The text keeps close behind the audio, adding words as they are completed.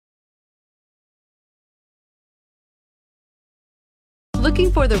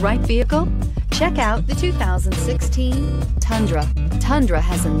Looking for the right vehicle? Check out the 2016 Tundra. Tundra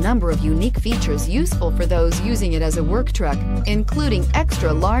has a number of unique features useful for those using it as a work truck, including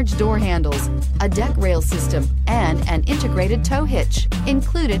extra large door handles, a deck rail system, and an integrated tow hitch.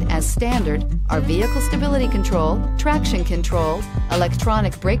 Included as standard are vehicle stability control, traction control,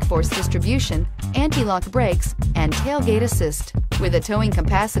 electronic brake force distribution, anti-lock brakes, and tailgate assist. With a towing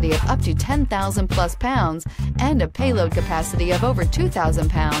capacity of up to 10,000 plus pounds and a payload capacity of over 2,000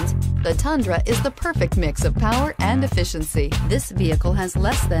 pounds, the Tundra is the perfect mix of power and efficiency. This vehicle has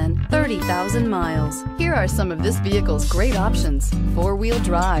less than 30,000 miles. Here are some of this vehicle's great options: four-wheel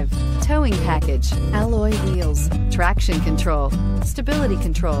drive, towing package, alloy wheels, traction control, stability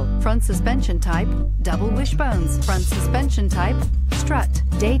control, front suspension type, double wishbones, front suspension type, strut,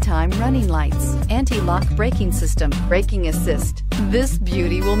 daytime running lights, anti-lock braking system, braking assist. This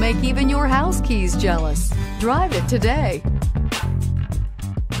beauty will make even your house keys jealous. Drive it today.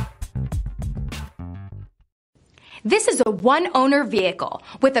 This is a one-owner vehicle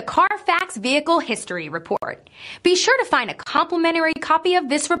with a Carfax Vehicle History Report. Be sure to find a complimentary copy of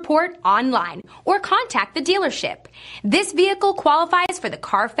this report online or contact the dealership. This vehicle qualifies for the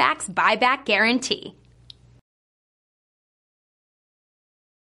Carfax Buyback Guarantee.